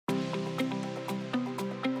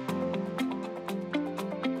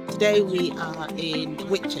Today we are in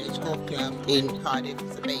Whitchurch Golf Club in Cardiff.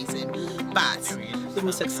 It's amazing. But the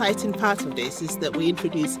most exciting part of this is that we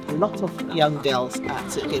introduce a lot of young girls to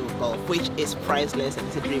the game of golf, which is priceless and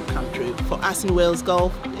it's a dream come true. For us in Wales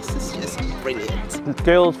Golf, this is just brilliant. The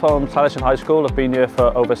girls from Llanishen High School have been here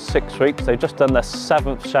for over 6 weeks. They've just done their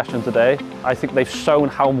 7th session today. I think they've shown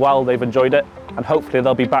how well they've enjoyed it, and hopefully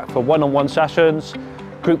they'll be back for one-on-one sessions,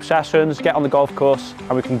 group sessions, get on the golf course,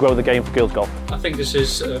 and we can grow the game for girls golf. I think this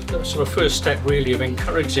is a sort of first step really of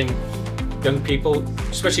encouraging young people,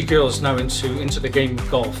 especially girls now, into the game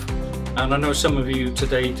of golf. And I know some of you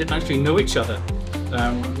today didn't actually know each other,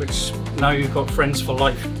 which now you've got friends for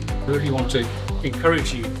life. I really want to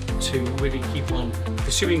encourage you to really keep on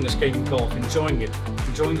pursuing this game of golf, enjoying it,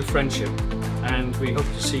 enjoying the friendship, and we hope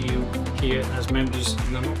to see you here as members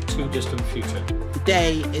in the not too distant future.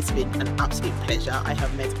 Today it's been an absolute pleasure. I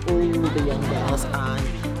have met all the young girls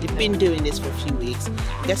and they've been doing this for a few weeks.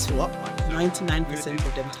 Guess what? 99%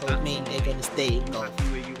 of them told me they're going to stay in golf.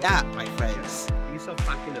 That, my friends,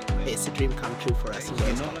 it's a dream come true for us in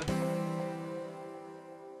Wales Golf.